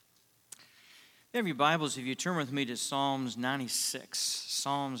You have your Bibles, if you turn with me to Psalms 96.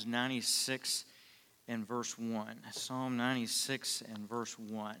 Psalms 96 and verse 1. Psalm 96 and verse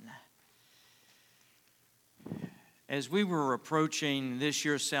 1. As we were approaching this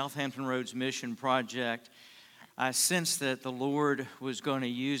year's Southampton Roads Mission Project, I sensed that the Lord was going to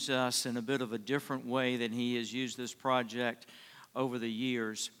use us in a bit of a different way than He has used this project over the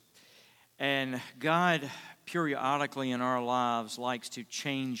years. And God, periodically in our lives, likes to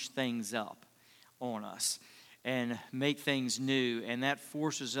change things up on us and make things new, and that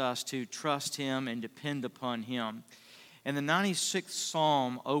forces us to trust Him and depend upon Him. And the 96th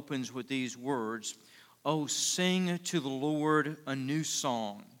Psalm opens with these words, "Oh, sing to the Lord a new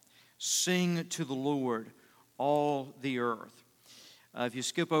song. Sing to the Lord, all the earth." If you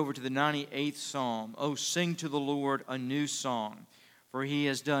skip over to the 98th Psalm, "Oh, sing to the Lord a new song, for He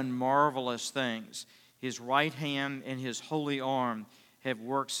has done marvelous things. His right hand and His holy arm have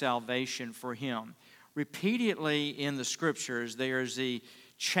worked salvation for Him." Repeatedly in the Scriptures, there is a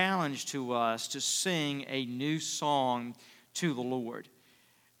challenge to us to sing a new song to the Lord.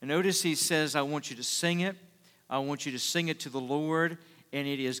 And notice He says, I want you to sing it. I want you to sing it to the Lord, and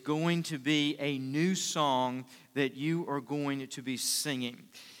it is going to be a new song that you are going to be singing.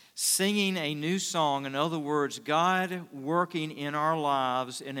 Singing a new song, in other words, God working in our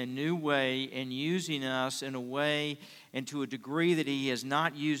lives in a new way and using us in a way and to a degree that He has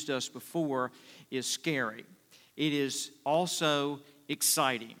not used us before is scary. It is also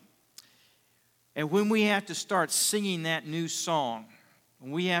exciting. And when we have to start singing that new song,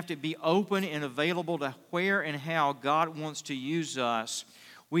 we have to be open and available to where and how God wants to use us.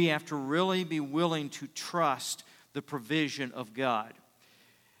 We have to really be willing to trust the provision of God.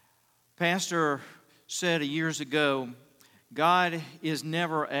 Pastor said years ago, God is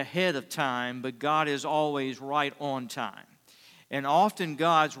never ahead of time, but God is always right on time. And often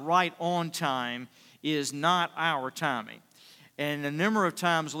God's right on time is not our timing. And a number of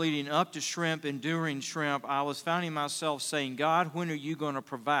times leading up to shrimp and during shrimp, I was finding myself saying, God, when are you going to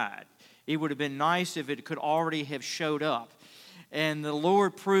provide? It would have been nice if it could already have showed up. And the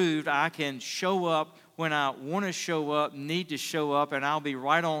Lord proved I can show up when I want to show up, need to show up, and I'll be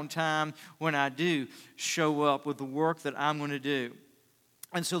right on time when I do show up with the work that I'm going to do.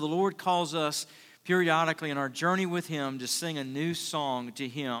 And so the Lord calls us periodically in our journey with Him to sing a new song to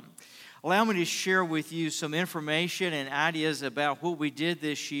Him. Allow me to share with you some information and ideas about what we did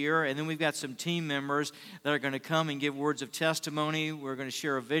this year, and then we've got some team members that are going to come and give words of testimony. We're going to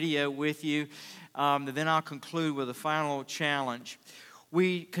share a video with you, and then I'll conclude with a final challenge.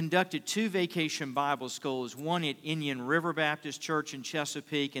 We conducted 2 vacation Bible schools, one at Indian River Baptist Church in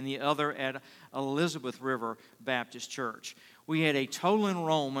Chesapeake and the other at Elizabeth River Baptist Church. We had a total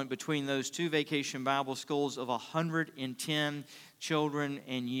enrollment between those 2 vacation Bible schools of 110 children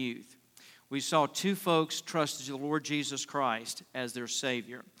and youth. We saw 2 folks trust the Lord Jesus Christ as their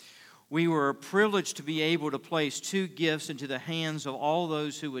Savior. We were privileged to be able to place 2 gifts into the hands of all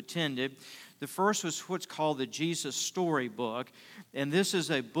those who attended. The first was what's called the Jesus Story Book, and this is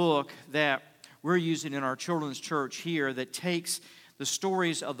a book that we're using in our children's church here that takes the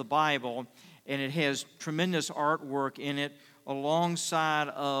stories of the Bible, and it has tremendous artwork in it alongside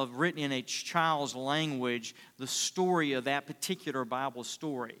of written in a child's language the story of that particular Bible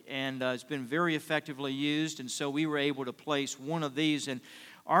story. And it's been very effectively used, and so we were able to place one of these in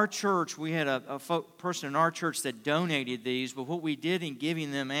our church. We had a person in our church that donated these, but what we did in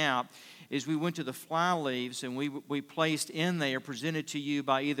giving them out is we went to the fly leaves and we placed in there, presented to you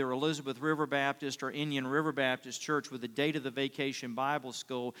by either Elizabeth River Baptist or Indian River Baptist Church with the date of the Vacation Bible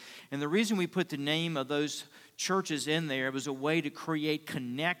School. And the reason we put the name of those churches in there was a way to create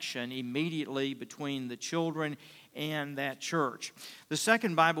connection immediately between the children and that church. The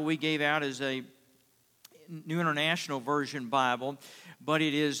second Bible we gave out is a New International Version Bible, but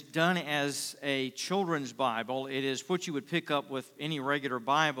it is done as a children's Bible. It is what you would pick up with any regular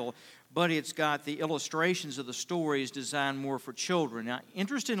Bible, but it's got the illustrations of the stories designed more for children. Now,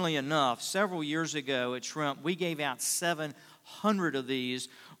 interestingly enough, several years ago at Shrimp, we gave out 700 of these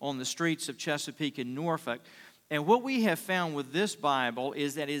on the streets of Chesapeake and Norfolk. And what we have found with this Bible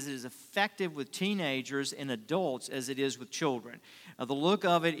is that it is as effective with teenagers and adults as it is with children. The look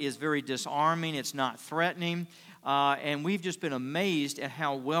of it is very disarming. It's not threatening. And we've just been amazed at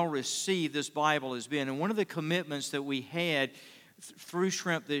how well received this Bible has been. And one of the commitments that we had through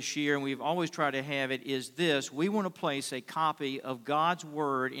Shrimp this year, and we've always tried to have it, is this: we want to place a copy of God's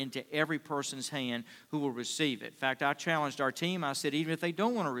Word into every person's hand who will receive it. In fact, I challenged our team. I said, even if they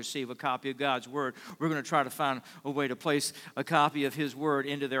don't want to receive a copy of God's Word, we're going to try to find a way to place a copy of His Word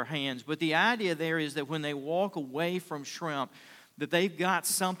into their hands. But the idea there is that when they walk away from Shrimp, that they've got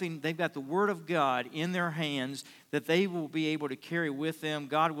something, they've got the Word of God in their hands that they will be able to carry with them,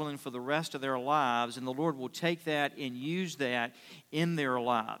 God willing, for the rest of their lives, and the Lord will take that and use that in their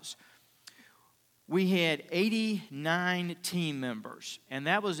lives. We had 89 team members, and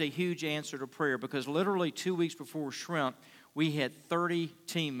that was a huge answer to prayer because literally 2 weeks before Shrimp, we had 30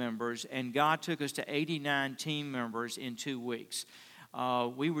 team members, and God took us to 89 team members in 2 weeks.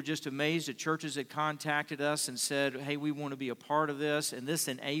 We were just amazed that churches had contacted us and said, hey, we want to be a part of this, and this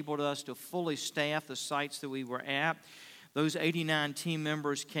enabled us to fully staff the sites that we were at. Those 89 team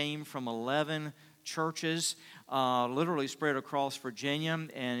members came from 11 churches, literally spread across Virginia,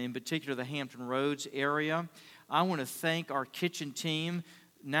 and in particular the Hampton Roads area. I want to thank our kitchen team,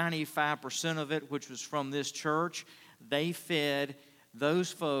 95% of it, which was from this church. They fed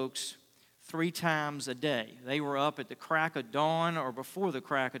those folks 3 times a day. They were up at the crack of dawn or before the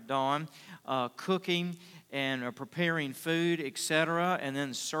crack of dawn, cooking and preparing food, etc., and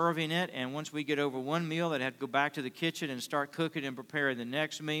then serving it. And once we get over one meal, they'd have to go back to the kitchen and start cooking and preparing the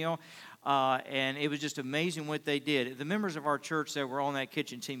next meal. And it was just amazing what they did. The members of our church that were on that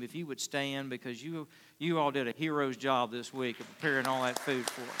kitchen team, if you would stand, because you all did a hero's job this week of preparing all that food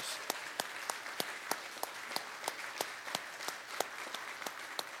for us.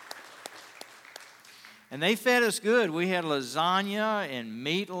 And they fed us good. We had lasagna and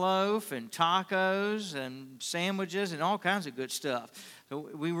meatloaf and tacos and sandwiches and all kinds of good stuff. So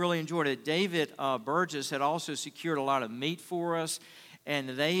we really enjoyed it. David Burgess had also secured a lot of meat for us, and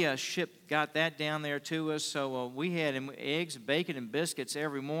they got that down there to us. So we had eggs, bacon, and biscuits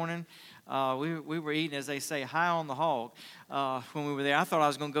every morning. We were eating, as they say, high on the hog when we were there. I thought I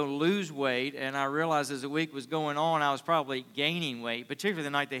was going to go lose weight, and I realized as the week was going on, I was probably gaining weight, particularly the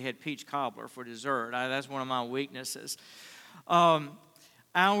night they had peach cobbler for dessert. That's one of my weaknesses.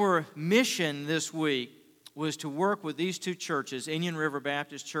 Our mission this week was to work with these 2 churches, Indian River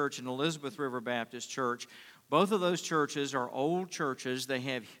Baptist Church and Elizabeth River Baptist Church. Both of those churches are old churches. They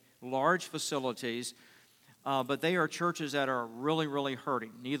have large facilities. But they are churches that are really, really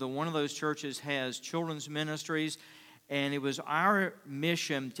hurting. Neither one of those churches has children's ministries, and it was our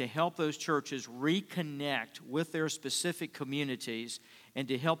mission to help those churches reconnect with their specific communities and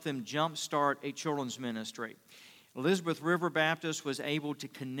to help them jumpstart a children's ministry. Elizabeth River Baptist was able to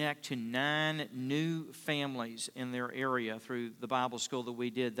connect to 9 new families in their area through the Bible school that we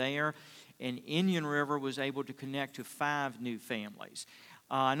did there, and Indian River was able to connect to 5 new families.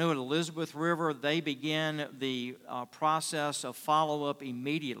 I know at Elizabeth River, they began the process of follow-up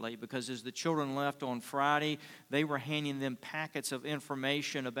immediately because as the children left on Friday, they were handing them packets of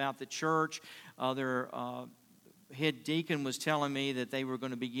information about the church. Their head deacon was telling me that they were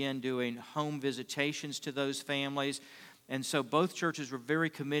going to begin doing home visitations to those families. And so both churches were very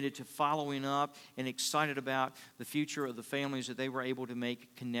committed to following up and excited about the future of the families that they were able to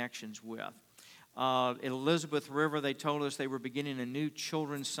make connections with. At Elizabeth River, they told us they were beginning a new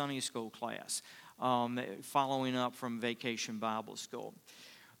children's Sunday school class, following up from Vacation Bible School.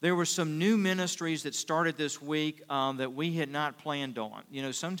 There were some new ministries that started this week that we had not planned on. You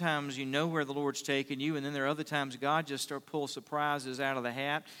know, sometimes you know where the Lord's taking you, and then there are other times God just pulls surprises out of the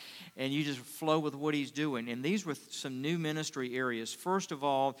hat, and you just flow with what He's doing. And these were some new ministry areas. First of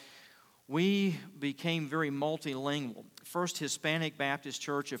all, we became very multilingual. First Hispanic Baptist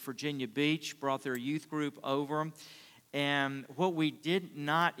Church of Virginia Beach brought their youth group over. And what we did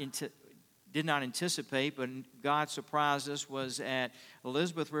not anticipate, but God surprised us, was at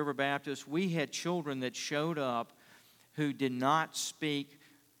Elizabeth River Baptist, we had children that showed up who did not speak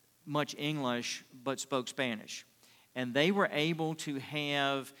much English but spoke Spanish. And they were able to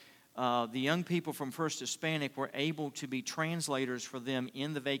have the young people from First Hispanic were able to be translators for them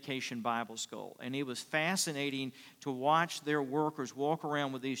in the Vacation Bible School. And it was fascinating to watch their workers walk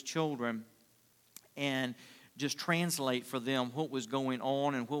around with these children and just translate for them what was going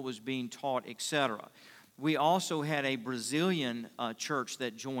on and what was being taught, etc. We also had a Brazilian church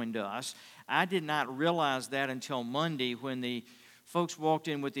that joined us. I did not realize that until Monday when the folks walked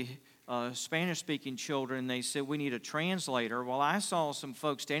in with the Spanish-speaking children. They said, we need a translator. Well, I saw some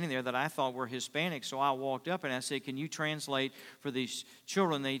folks standing there that I thought were Hispanic, so I walked up and I said, can you translate for these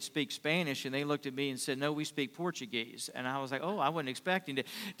children? They speak Spanish, and they looked at me and said, no, we speak Portuguese. And I was like, oh, I wasn't expecting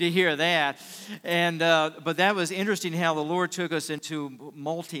to hear that. And but that was interesting how the Lord took us into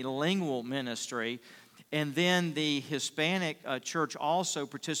multilingual ministry. And then the Hispanic church also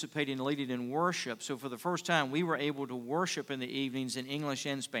participated in leading in worship. So for the first time, we were able to worship in the evenings in English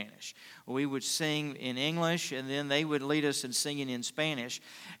and Spanish. We would sing in English, and then they would lead us in singing in Spanish.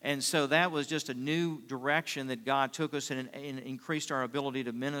 And so that was just a new direction that God took us and increased our ability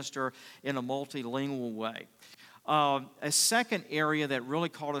to minister in a multilingual way. A second area that really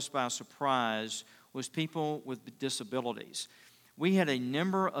caught us by surprise was people with disabilities. We had a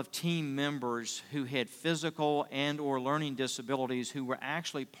number of team members who had physical and or learning disabilities who were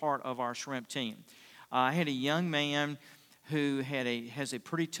actually part of our shrimp team. I had a young man who has a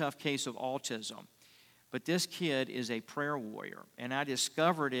pretty tough case of autism. But this kid is a prayer warrior, and I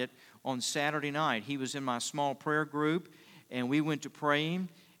discovered it on Saturday night. He was in my small prayer group, and we went to praying,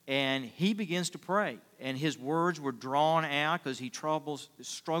 and he begins to pray. And his words were drawn out because he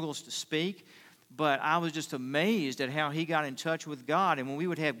struggles to speak. But I was just amazed at how he got in touch with God. And when we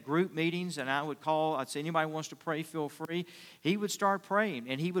would have group meetings and I'd say, anybody wants to pray, feel free. He would start praying,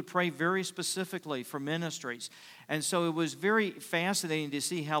 and he would pray very specifically for ministries. And so it was very fascinating to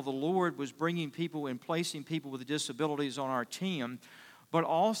see how the Lord was bringing people and placing people with disabilities on our team. But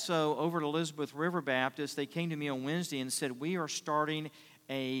also over at Elizabeth River Baptist, they came to me on Wednesday and said, we are starting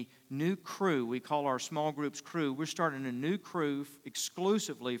a new crew. We call our small groups crew. We're starting a new crew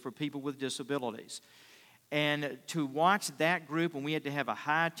exclusively for people with disabilities. And to watch that group, and we had to have a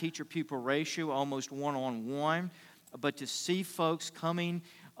high teacher-pupil ratio, almost one-on-one, but to see folks coming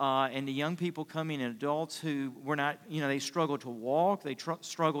and the young people coming and adults who were not, they struggled to walk, they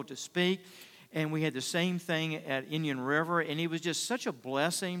struggled to speak. And we had the same thing at Indian River, and it was just such a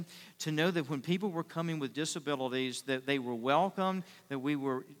blessing to know that when people were coming with disabilities, that they were welcomed, that we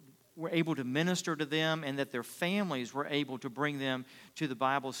were able to minister to them, and that their families were able to bring them to the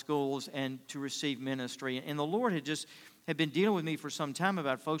Bible schools and to receive ministry. And the Lord had been dealing with me for some time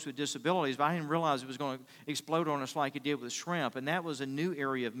about folks with disabilities, but I didn't realize it was going to explode on us like it did with shrimp, and that was a new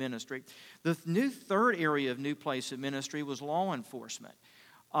area of ministry. The third area of new place of ministry was law enforcement.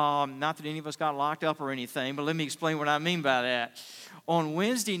 Not that any of us got locked up or anything, but let me explain what I mean by that. On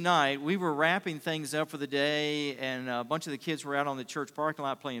Wednesday night, we were wrapping things up for the day, and a bunch of the kids were out on the church parking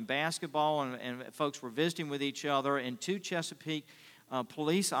lot playing basketball, and folks were visiting with each other, and two Chesapeake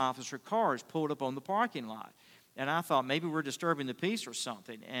police officer cars pulled up on the parking lot. And I thought maybe we're disturbing the peace or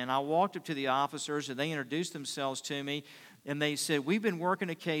something. And I walked up to the officers, and they introduced themselves to me, and they said, we've been working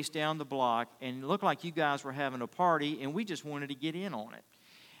a case down the block, and it looked like you guys were having a party, and we just wanted to get in on it.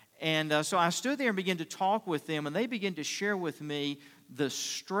 And so I stood there and began to talk with them, and they began to share with me the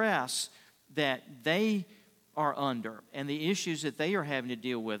stress that they are under and the issues that they are having to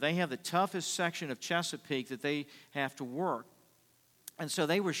deal with. They have the toughest section of Chesapeake that they have to work. And so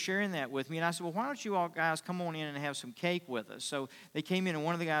they were sharing that with me, and I said, well, why don't you all guys come on in and have some cake with us? So they came in, and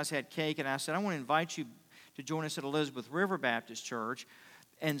one of the guys had cake, and I said, I want to invite you to join us at Elizabeth River Baptist Church.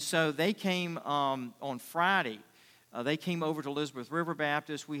 And so they came on Friday. They came over to Elizabeth River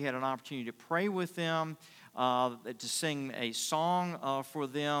Baptist. We had an opportunity to pray with them, to sing a song for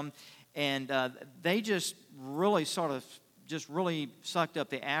them. And they just really really sucked up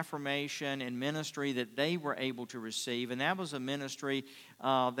the affirmation and ministry that they were able to receive. And that was a ministry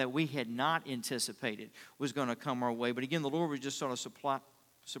that we had not anticipated was going to come our way. But again, the Lord was just sort of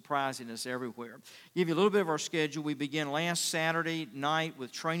surprising us everywhere. Give you a little bit of our schedule. We began last Saturday night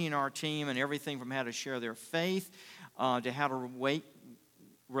with training our team and everything from how to share their faith to how to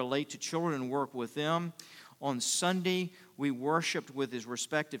relate to children and work with them. On Sunday, we worshiped with his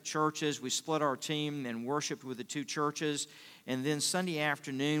respective churches. We split our team and worshiped with the two churches. And then Sunday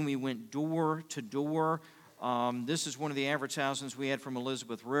afternoon, we went door to door. This is one of the advertisements we had from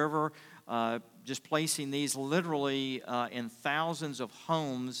Elizabeth River, just placing these literally in thousands of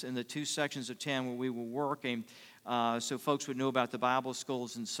homes in the two sections of town where we were working, so folks would know about the Bible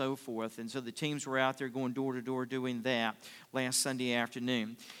schools and so forth. And so the teams were out there going door to door doing that last Sunday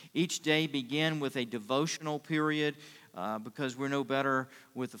afternoon. Each day began with a devotional period because we're no better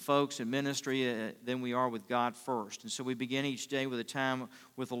with the folks in ministry than we are with God first. And so we begin each day with a time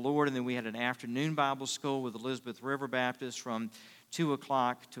with the Lord, and then we had an afternoon Bible school with Elizabeth River Baptist from 2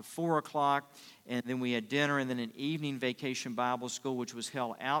 o'clock to 4 o'clock, and then we had dinner, and then an evening vacation Bible school, which was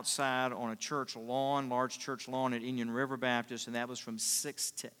held outside on a church lawn, large church lawn at Indian River Baptist, and that was from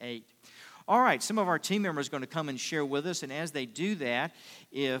 6 to 8. All right, some of our team members are going to come and share with us, and as they do that,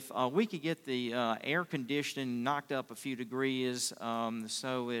 if we could get the air conditioning knocked up a few degrees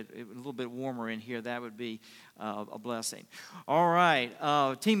so it a little bit warmer in here, that would be a blessing. All right,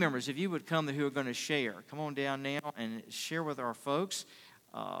 team members, if you would come who are going to share, come on down now and share with our folks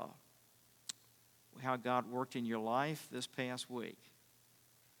how God worked in your life this past week.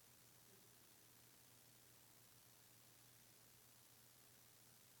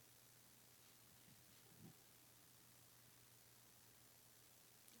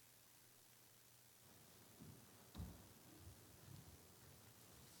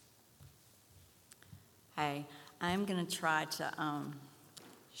 Hey, I'm going to try to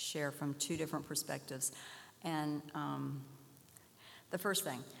share from two different perspectives. And the first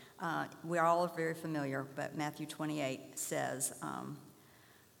thing, we are all very familiar, but Matthew 28 says,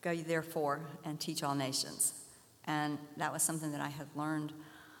 go ye therefore and teach all nations. And that was something that I had learned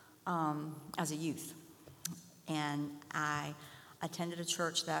as a youth. And I attended a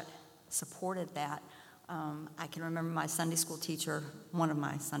church that supported that. I can remember my Sunday school teacher, one of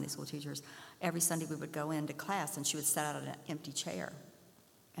my Sunday school teachers, every Sunday we would go into class and she would sit out at an empty chair.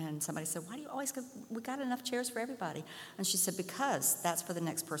 And somebody said, why do you always go? We got enough chairs for everybody. And she said, because that's for the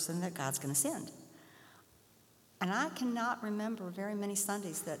next person that God's going to send. And I cannot remember very many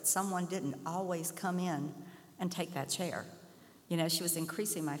Sundays that someone didn't always come in and take that chair. You know, she was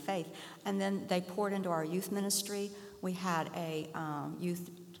increasing my faith. And then they poured into our youth ministry. We had a youth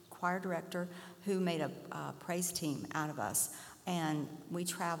choir director who made a praise team out of us. And we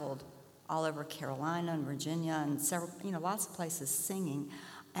traveled all over Carolina and Virginia and several, lots of places singing.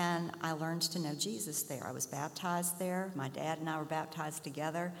 And I learned to know Jesus there. I was baptized there. My dad and I were baptized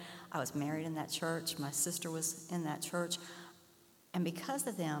together. I was married in that church. My sister was in that church. And because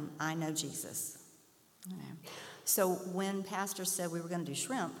of them, I know Jesus. So when Pastor said we were going to do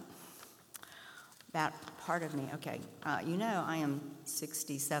shrimp, that part of me, I am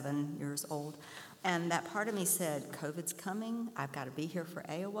 67 years old, and that part of me said, COVID's coming. I've got to be here for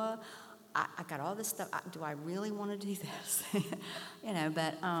Iowa. I got all this stuff. Do I really want to do this?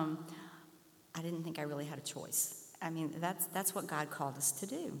 But I didn't think I really had a choice. I mean, that's what God called us to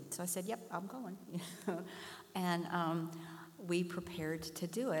do. So I said, yep, I'm going. And we prepared to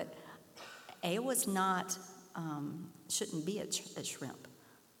do it. Iowa's not, shouldn't be at shrimp.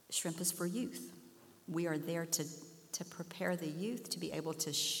 Shrimp is for youth. We are there to prepare the youth to be able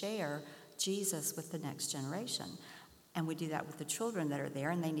to share Jesus with the next generation. And we do that with the children that are there,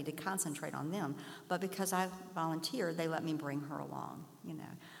 and they need to concentrate on them. But because I volunteered, they let me bring her along,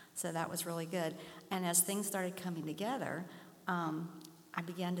 So that was really good. And as things started coming together, I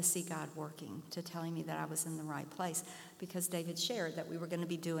began to see God working, to telling me that I was in the right place. Because David shared that we were going to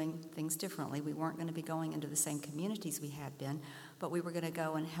be doing things differently. We weren't going to be going into the same communities we had been, but we were going to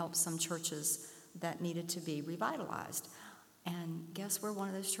go and help some churches that needed to be revitalized. And guess where one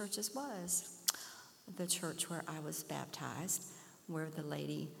of those churches was? The church where I was baptized, where the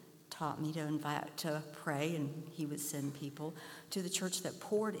lady taught me to pray, and he would send people to the church that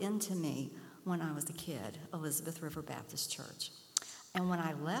poured into me when I was a kid, Elizabeth River Baptist Church. And when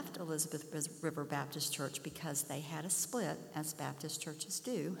I left Elizabeth River Baptist Church, because they had a split, as Baptist churches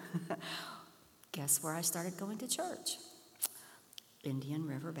do, guess where I started going to church? Indian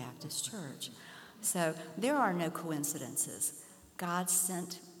River Baptist Church. So there are no coincidences. God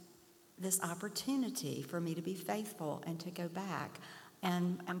sent this opportunity for me to be faithful and to go back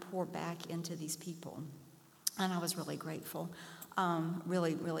and pour back into these people. And I was really grateful,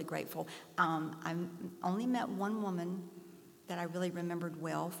 really, really grateful. I only met one woman that I really remembered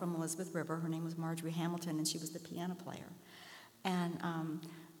well from Elizabeth River. Her name was Marjorie Hamilton, and she was the piano player. And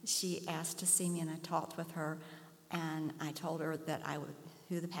she asked to see me, and I talked with her, and I told her that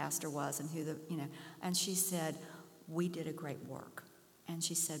who the pastor was and and she said, we did a great work. And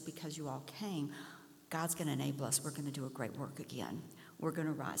she said, because you all came, God's going to enable us. We're going to do a great work again. We're going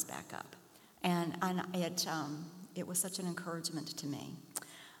to rise back up. And it was such an encouragement to me.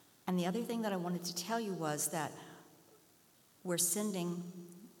 And the other thing that I wanted to tell you was that we're sending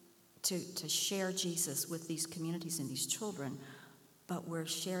to share Jesus with these communities and these children, but we're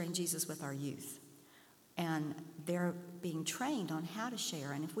sharing Jesus with our youth. And they're being trained on how to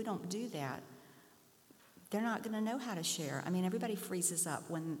share. And if we don't do that, they're not going to know how to share. I mean, everybody freezes up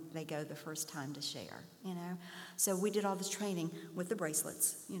when they go the first time to share, So we did all this training with the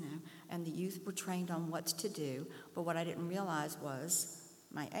bracelets, and the youth were trained on what to do. But what I didn't realize was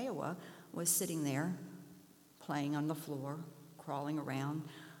my Iowa was sitting there playing on the floor, crawling around,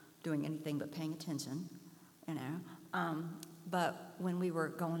 doing anything but paying attention, But when we were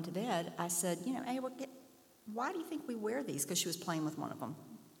going to bed, I said, Iowa, why do you think we wear these? Because she was playing with one of them.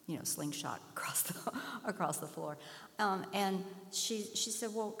 Slingshot across the floor. And she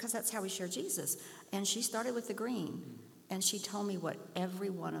said, well, because that's how we share Jesus. And she started with the green, and she told me what every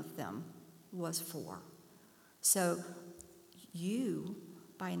one of them was for. So you,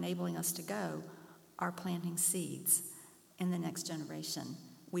 by enabling us to go, are planting seeds in the next generation.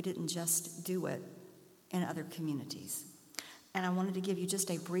 We didn't just do it in other communities. And I wanted to give you just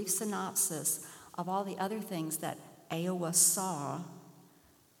a brief synopsis of all the other things that Iowa saw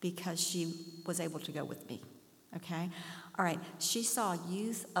because she was able to go with me, okay? All right, she saw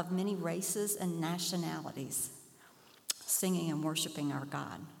youth of many races and nationalities singing and worshiping our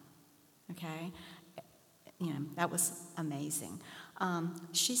God, okay? That was amazing.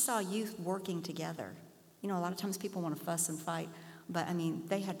 She saw youth working together You know, a lot of times people want to fuss and fight, but I mean,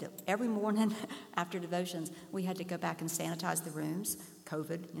 they had to, every morning after devotions, we had to go back and sanitize the rooms,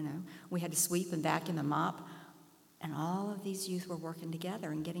 COVID, you know. We had to sweep and vacuum and mop, and all of these youth were working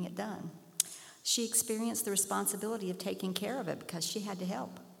together and getting it done. She experienced the responsibility of taking care of it because she had to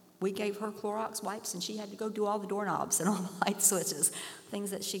help. We gave her Clorox wipes, and she had to go do all the doorknobs and all the light switches,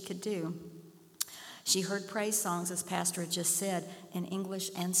 things that she could do. She heard praise songs, as Pastor had just said, in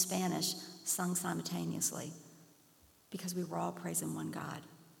English and Spanish, sung simultaneously, because we were all praising one God.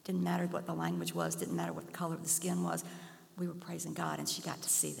 Didn't matter what the language was, didn't matter what the color of the skin was. We were praising God, and she got to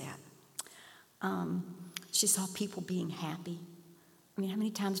see that. She saw people being happy. I mean, how many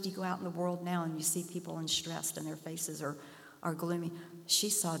times do you go out in the world now and you see people stressed and their faces are gloomy? She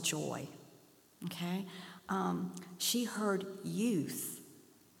saw joy, okay? She heard youth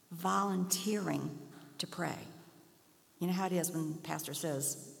volunteering to pray. You know how it is when pastor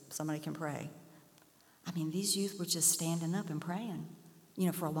says somebody can pray. I mean, these youth were just standing up and praying, you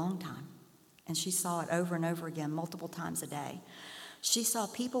know, for a long time. And she saw it over and over again, multiple times a day. She saw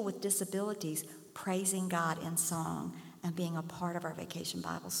people with disabilities praising God in song and being a part of our Vacation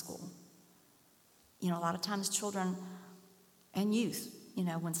Bible School. You know, a lot of times children and youth, you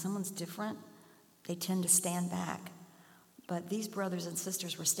know, when someone's different, they tend to stand back. But these brothers and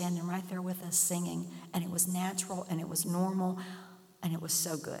sisters were standing right there with us singing, and it was natural, and it was normal, and it was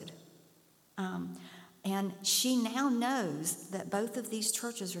so good. And she now knows that both of these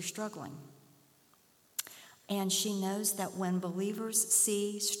churches are struggling. And she knows that when believers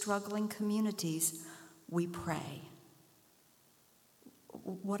see struggling communities, we pray.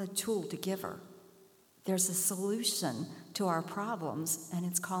 What a tool to give her. There's a solution to our problems, and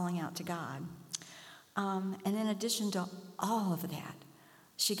it's calling out to God. And in addition to all of that,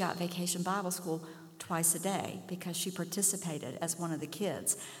 she got Vacation Bible School twice a day because she participated as one of the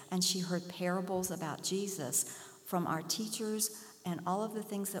kids. And she heard parables about Jesus from our teachers and all of the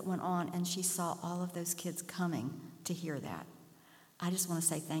things that went on, and she saw all of those kids coming to hear that. I just want to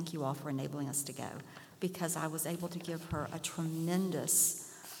say thank you all for enabling us to go, because I was able to give her a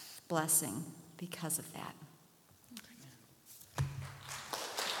tremendous blessing because of that.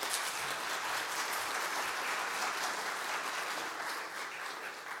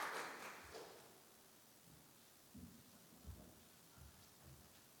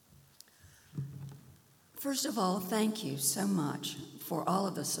 First of all, thank you so much for all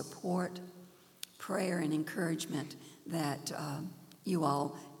of the support, prayer, and encouragement that you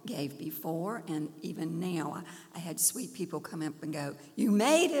all gave before, and even now. I had sweet people come up and go, "You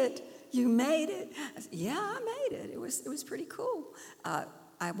made it! You made it!" I said, "Yeah, I made it. It was pretty cool."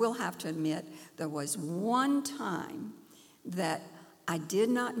 I will have to admit, there was one time that I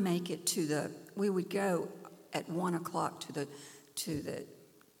did not make it to we would go at 1 o'clock to the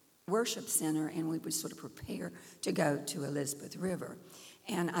worship center, and we would sort of prepare to go to Elizabeth River.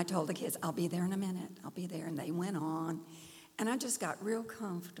 And I told the kids, "I'll be there in a minute. I'll be there." And they went on, and I just got real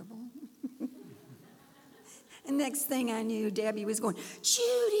comfortable. And next thing I knew, Debbie was going,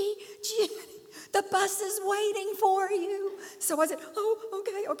 Judy, the bus is waiting for you." So I said, "Oh,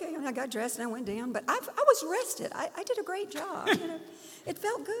 okay." And I got dressed and I went down. But I was rested. I did a great job. You know, it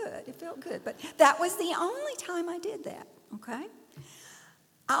felt good. But that was the only time I did that. Okay.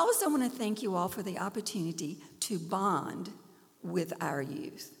 I also want to thank you all for the opportunity to bond with our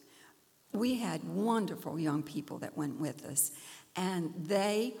youth. We had wonderful young people that went with us, and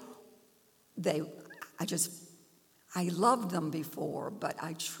I loved them before, but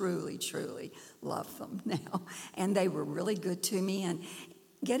I truly, truly love them now. And they were really good to me. And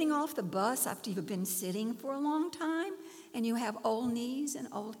getting off the bus after you've been sitting for a long time and you have old knees and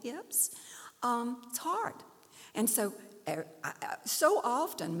old hips, it's hard. And so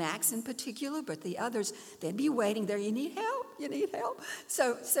often, Max in particular, but the others, they'd be waiting there. "You need help?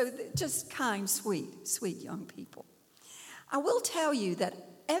 So just kind, sweet young people. I will tell you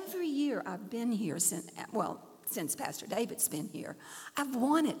that every year I've been here since Pastor David's been here, I've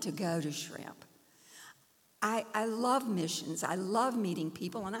wanted to go to Shrimp. I love missions. I love meeting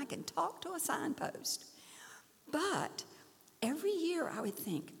people, and I can talk to a signpost. But every year I would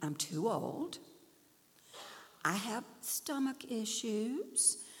think, I'm too old. I have stomach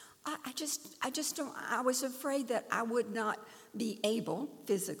issues. I just don't. I was afraid that I would not be able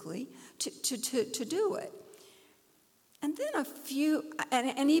physically to do it. And then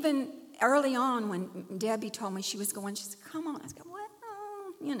and even early on when Debbie told me she was going, she said, "Come on." I said, "Well,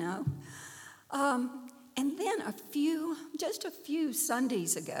 you know." And then just a few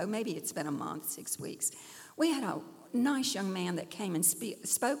Sundays ago, maybe it's been a month, 6 weeks, we had a nice young man that came and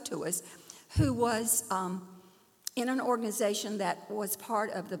spoke to us, who was in an organization that was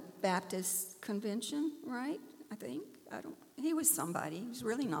part of the Baptist Convention, right? I think. He was somebody. He was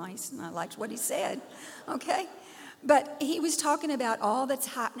really nice, and I liked what he said, okay? But he was talking about all that's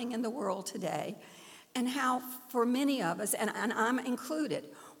happening in the world today and how for many of us, and I'm included,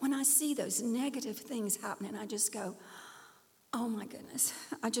 when I see those negative things happening, I just go, oh my goodness,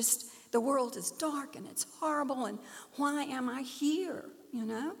 the world is dark and it's horrible, and why am I here, you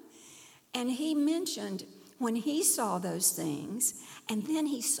know? And he mentioned when he saw those things, and then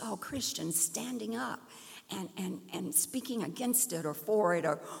he saw Christians standing up and speaking against it or for it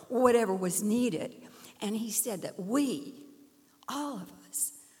or whatever was needed. And he said that we, all of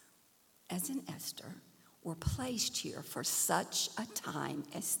us, as in Esther, were placed here for such a time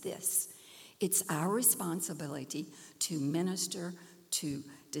as this. It's our responsibility to minister, to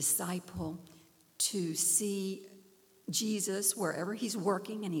disciple, to see Jesus wherever he's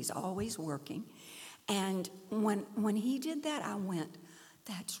working, and he's always working. And when he did that, I went,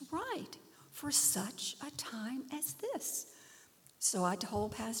 that's right, for such a time as this. So I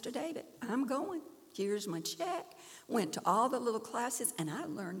told Pastor David, I'm going. Here's my check. Went to all the little classes, and I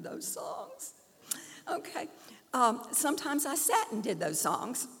learned those songs. Okay. Sometimes I sat and did those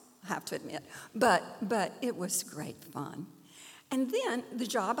songs, I have to admit. But it was great fun. And then the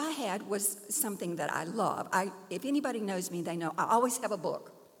job I had was something that I love. If anybody knows me, they know I always have a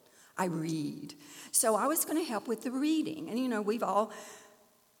book. I read. So I was going to help with the reading. And, you know, we've all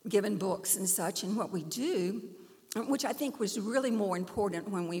given books and such, and what we do, which I think was really more important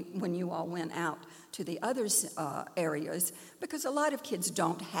when you all went out to the other areas, because a lot of kids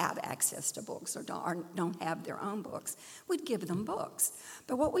don't have access to books or don't have their own books. We'd give them books.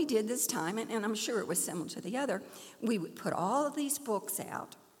 But what we did this time, and I'm sure it was similar to the other, we would put all of these books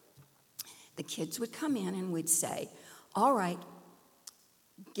out. The kids would come in and we'd say, all right,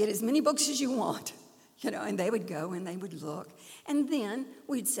 get as many books as you want. You know, and they would go and they would look. And then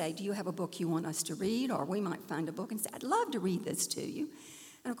we'd say, do you have a book you want us to read? Or we might find a book and say, I'd love to read this to you.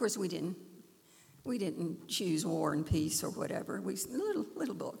 And of course, we didn't choose War and Peace or whatever. We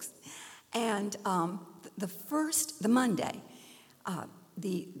little books. And the Monday,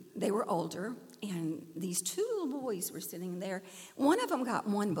 they were older, and these two little boys were sitting there. One of them got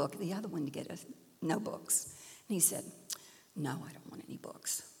one book, the other one to get no books. And he said, no, I don't want any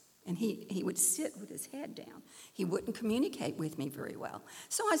books. And he would sit with his head down. He wouldn't communicate with me very well.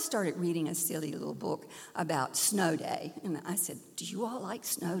 So I started reading a silly little book about snow day. And I said, do you all like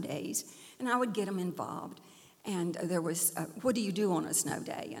snow days? And I would get them involved. And there was, what do you do on a snow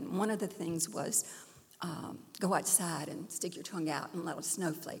day? And one of the things was go outside and stick your tongue out and let a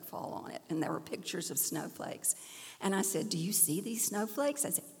snowflake fall on it. And there were pictures of snowflakes. And I said, do you see these snowflakes? I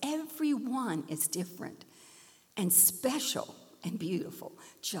said, every one is different and special and beautiful,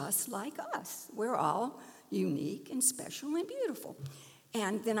 just like us. We're all unique and special and beautiful.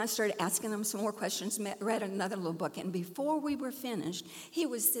 And then I started asking them some more questions, read another little book, and before we were finished, he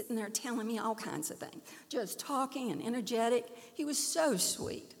was sitting there telling me all kinds of things, just talking and energetic. He was so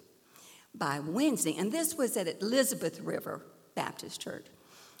sweet. By Wednesday, and this was at Elizabeth River Baptist Church,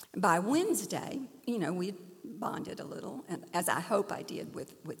 by Wednesday, you know, we bonded a little, and as I hope I did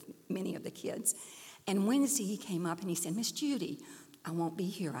with many of the kids. And Wednesday he came up and he said, Miss Judy, I won't be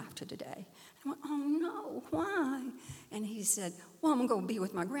here after today. I went, oh no, why? And he said, well, I'm going to be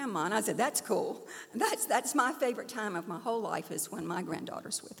with my grandma. And I said, that's cool. That's my favorite time of my whole life is when my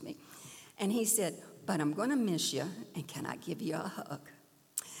granddaughter's with me. And he said, but I'm going to miss you, and can I give you a hug?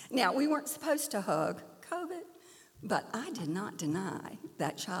 Now, we weren't supposed to hug COVID, but I did not deny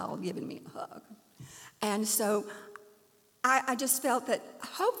that child giving me a hug. And so I just felt that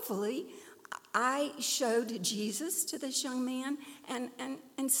hopefully I showed Jesus to this young man,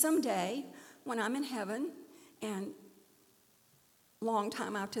 and someday when I'm in heaven, and long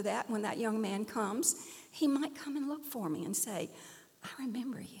time after that, when that young man comes, he might come and look for me and say, I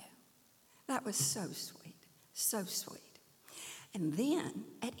remember you. That was so sweet, so sweet. And then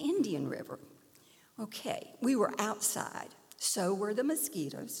at Indian River, okay, we were outside, so were the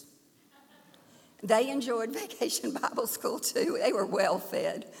mosquitoes. They enjoyed Vacation Bible School too. They were well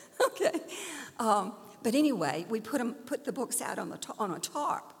fed. Okay, but anyway, we put the books out on a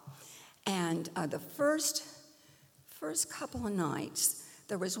tarp, and the first couple of nights,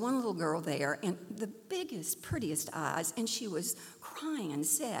 there was one little girl there, and the biggest, prettiest eyes, and she was crying and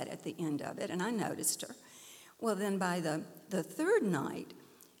sad at the end of it, and I noticed her. Well, then by the third night,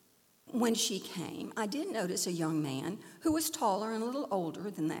 when she came, I did notice a young man who was taller and a little older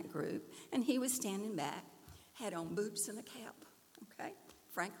than that group, and he was standing back, had on boots and a cap, okay?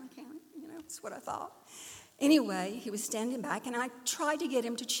 Franklin County, you know, that's what I thought. Anyway, he was standing back, and I tried to get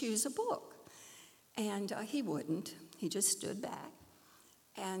him to choose a book. And he wouldn't. He just stood back.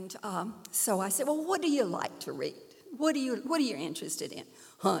 And so I said, well, what do you like to read? What are you interested in?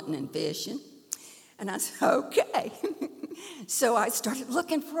 Hunting and fishing. And I said, okay. So I started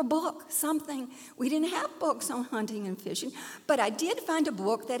looking for a book, something. We didn't have books on hunting and fishing, but I did find a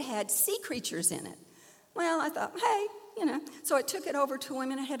book that had sea creatures in it. Well, I thought, hey, So I took it over to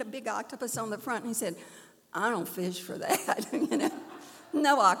him, and it had a big octopus on the front, and he said, I don't fish for that,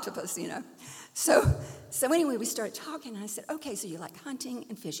 No octopus, So anyway, we started talking, and I said, okay, so you like hunting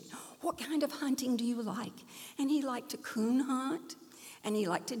and fishing. What kind of hunting do you like? And he liked to coon hunt, and he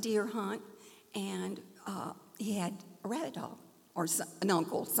liked to deer hunt, and he had a rabbit dog, or an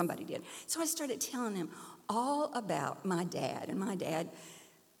uncle, somebody did. So I started telling him all about my dad, and my dad,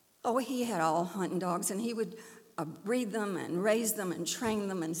 he had all hunting dogs, and he would breed them and raise them and train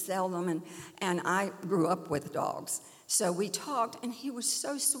them and sell them, and I grew up with dogs. So we talked, and he was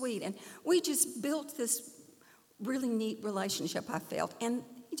so sweet, and we just built this really neat relationship, I felt, and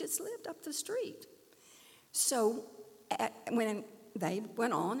he just lived up the street. So when they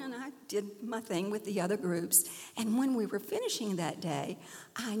went on, and I did my thing with the other groups, and when we were finishing that day,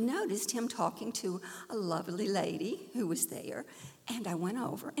 I noticed him talking to a lovely lady who was there, and I went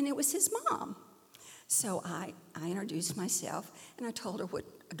over, and it was his mom. So I introduced myself, and I told her what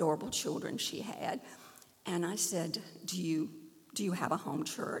adorable children she had. And I said, do you have a home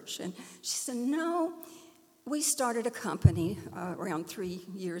church? And she said, no, we started a company around 3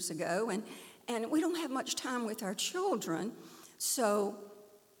 years ago, and we don't have much time with our children, so,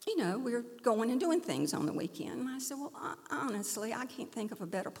 we're going and doing things on the weekend. And I said, well, honestly, I can't think of a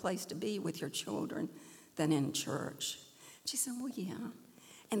better place to be with your children than in church. She said, well, yeah.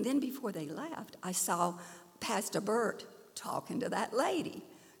 And then before they left, I saw Pastor Bert talking to that lady.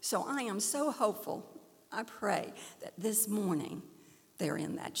 So I am so hopeful. I pray that this morning they're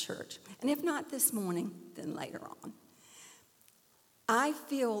in that church. And if not this morning, then later on. I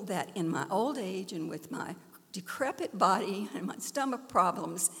feel that in my old age and with my decrepit body and my stomach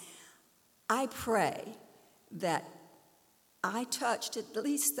problems, I pray that I touched at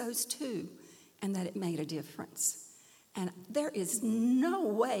least those two and that it made a difference. And there is no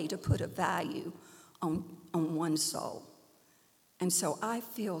way to put a value on one soul. And so I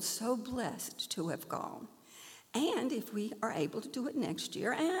feel so blessed to have gone. And if we are able to do it next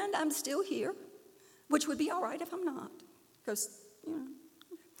year, and I'm still here, which would be all right if I'm not, because,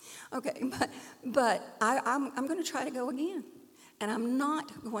 Okay, but I'm going to try to go again. And I'm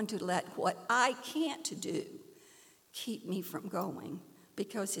not going to let what I can't do keep me from going,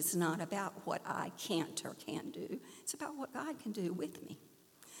 because it's not about what I can't or can't do. It's about what God can do with me.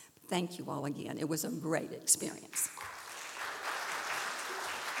 Thank you all again. It was a great experience.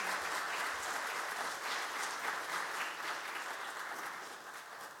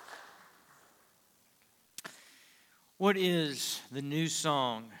 What is the new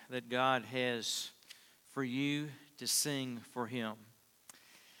song that God has for you to sing for Him?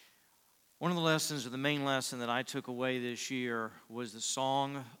 One of the lessons, or the main lesson that I took away this year, was the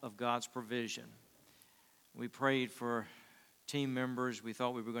song of God's provision. We prayed for team members. We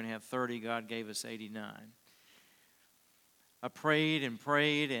thought we were going to have 30. God gave us 89. I prayed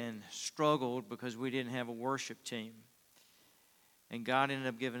and struggled because we didn't have a worship team. And God ended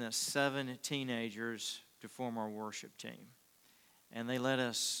up giving us 7 teenagers to form our worship team. And they led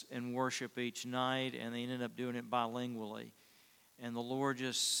us in worship each night, and they ended up doing it bilingually. And the Lord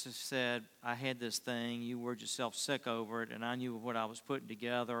just said, I had this thing, you were yourself sick over it, and I knew what I was putting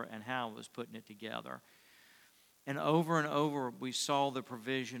together and how I was putting it together. And over, we saw the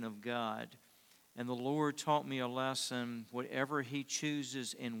provision of God. And the Lord taught me a lesson: whatever He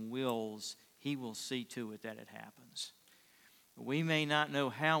chooses and wills, He will see to it that it happens. We may not know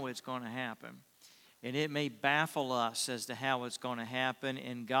how it's going to happen, and it may baffle us as to how it's going to happen,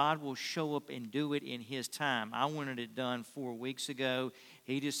 and God will show up and do it in His time. I wanted it done 4 weeks ago.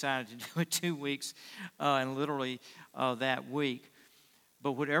 He decided to do it 2 weeks, and literally that week.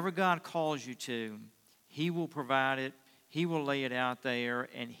 But whatever God calls you to, He will provide it. He will lay it out there,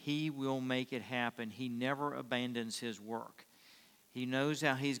 and He will make it happen. He never abandons His work. He knows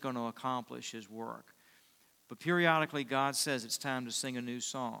how He's going to accomplish His work. But periodically, God says it's time to sing a new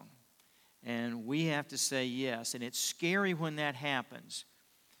song. And we have to say yes. And it's scary when that happens.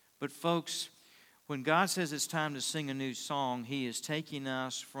 But folks, when God says it's time to sing a new song, He is taking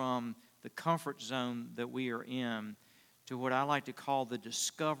us from the comfort zone that we are in to what I like to call the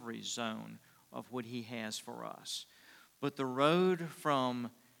discovery zone of what He has for us. But the road from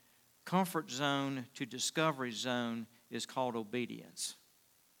comfort zone to discovery zone is called obedience.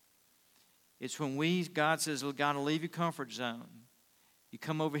 It's when God says, God will leave your comfort zone, You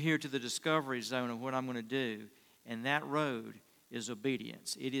come over here to the discovery zone of what I'm going to do, and that road is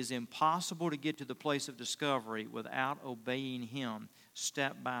obedience. It is impossible to get to the place of discovery without obeying Him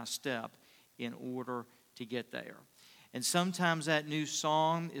step by step in order to get there. And sometimes that new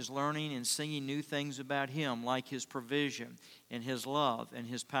song is learning and singing new things about Him, like His provision and His love and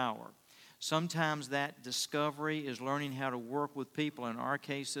His power. Sometimes that discovery is learning how to work with people, in our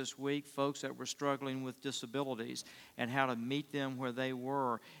case this week, folks that were struggling with disabilities, and how to meet them where they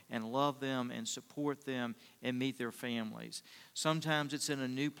were and love them and support them and meet their families. Sometimes it's in a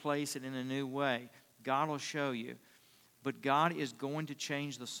new place and in a new way. God will show you. But God is going to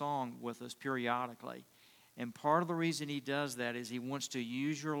change the song with us periodically. And part of the reason He does that is He wants to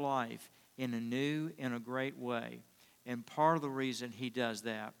use your life in a new and a great way. And part of the reason He does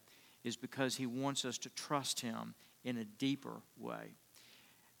that is because He wants us to trust Him in a deeper way.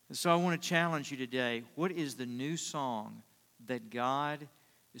 And so I want to challenge you today. What is the new song that God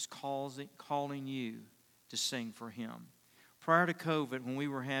is calling you to sing for Him? Prior to COVID, when we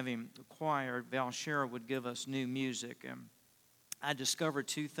were having the choir, Valshera would give us new music. And I discovered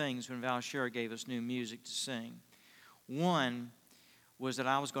two things when Valshera gave us new music to sing. One was that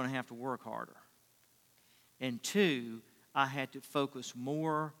I was going to have to work harder. And two, I had to focus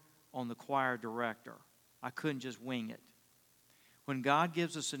more on the choir director. I couldn't just wing it. When God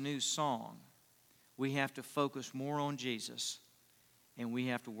gives us a new song, we have to focus more on Jesus, and we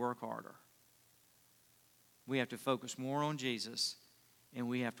have to work harder. We have to focus more on Jesus, and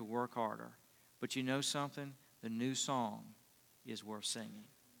we have to work harder. But you know something? The new song is worth singing.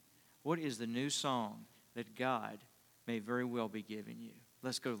 What is the new song that God may very well be giving you?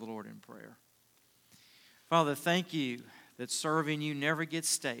 Let's go to the Lord in prayer. Father, thank You that serving You never gets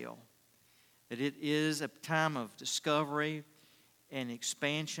stale, that it is a time of discovery and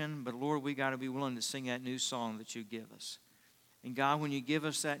expansion, but Lord, we got to be willing to sing that new song that You give us. And God, when You give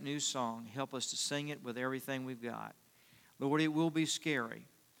us that new song, help us to sing it with everything we've got. Lord, it will be scary,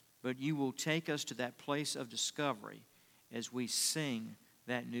 but You will take us to that place of discovery as we sing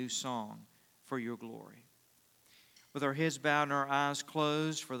that new song for Your glory. With our heads bowed and our eyes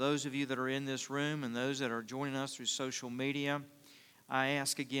closed, for those of you that are in this room and those that are joining us through social media, I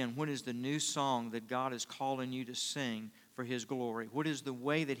ask again, what is the new song that God is calling you to sing for His glory? What is the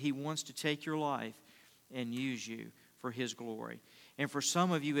way that He wants to take your life and use you for His glory? And for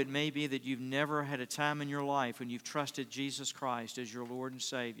some of you, it may be that you've never had a time in your life when you've trusted Jesus Christ as your Lord and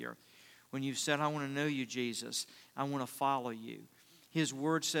Savior. When you've said, I want to know You, Jesus. I want to follow You. His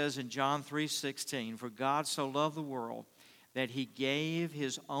word says in John 3:16, for God so loved the world that He gave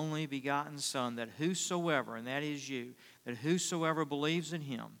His only begotten Son, that whosoever, and that is you, that whosoever believes in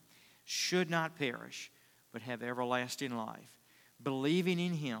Him should not perish, but have everlasting life. Believing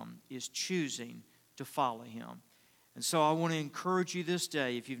in Him is choosing to follow Him. And so I want to encourage you this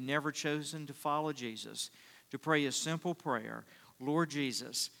day, if you've never chosen to follow Jesus, to pray a simple prayer. Lord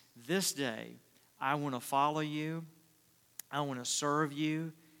Jesus, this day I want to follow You. I want to serve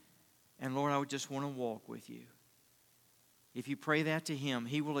You. And Lord, I would just want to walk with You. If you pray that to Him,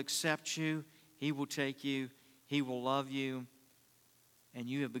 He will accept you. He will take you. He will love you. And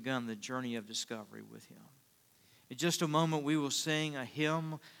you have begun the journey of discovery with Him. In just a moment, we will sing a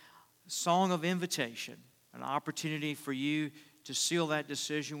hymn, a song of invitation, an opportunity for you to seal that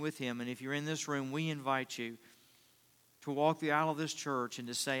decision with Him. And if you're in this room, we invite you to walk the aisle of this church and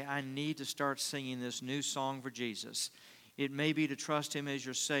to say, I need to start singing this new song for Jesus. It may be to trust Him as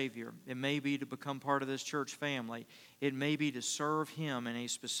your Savior. It may be to become part of this church family. It may be to serve Him in a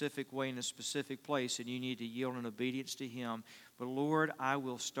specific way, in a specific place, and you need to yield in obedience to Him. But Lord, I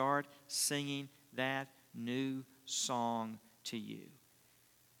will start singing that new song to You.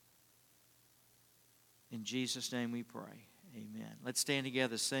 In Jesus' name we pray. Amen. Let's stand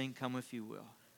together, sing, Come If You Will.